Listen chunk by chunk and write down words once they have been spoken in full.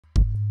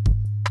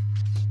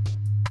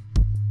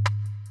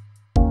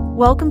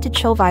Welcome to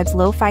ChillVibes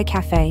Lofi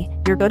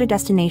Café, your go-to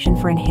destination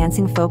for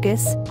enhancing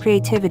focus,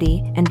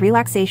 creativity, and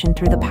relaxation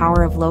through the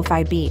power of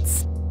lo-fi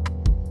beats.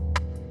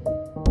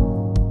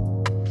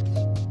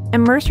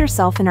 Immerse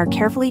yourself in our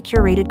carefully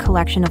curated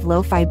collection of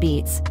lo-fi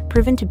beats,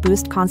 proven to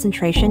boost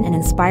concentration and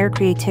inspire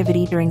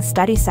creativity during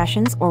study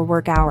sessions or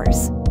work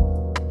hours.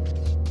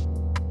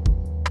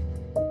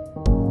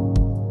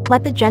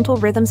 Let the gentle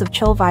rhythms of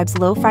ChillVibes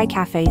Lofi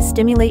Café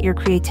stimulate your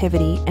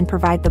creativity and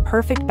provide the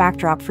perfect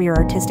backdrop for your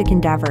artistic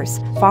endeavors,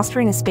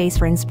 fostering a space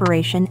for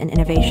inspiration and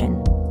innovation.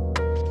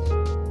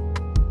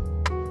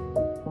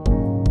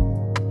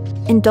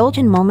 Indulge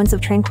in moments of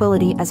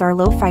tranquility as our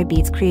lo-fi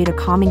beats create a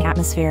calming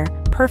atmosphere,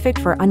 perfect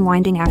for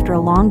unwinding after a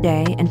long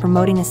day and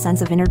promoting a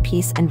sense of inner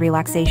peace and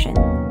relaxation.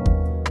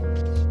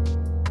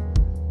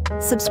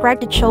 Subscribe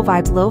to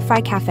ChillVibes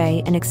Lofi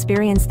Café and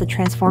experience the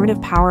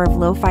transformative power of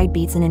lo-fi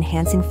beats in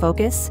enhancing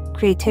focus,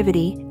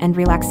 creativity, and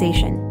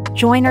relaxation.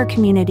 Join our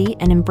community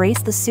and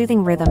embrace the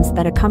soothing rhythms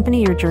that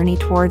accompany your journey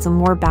towards a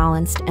more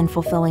balanced and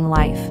fulfilling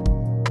life.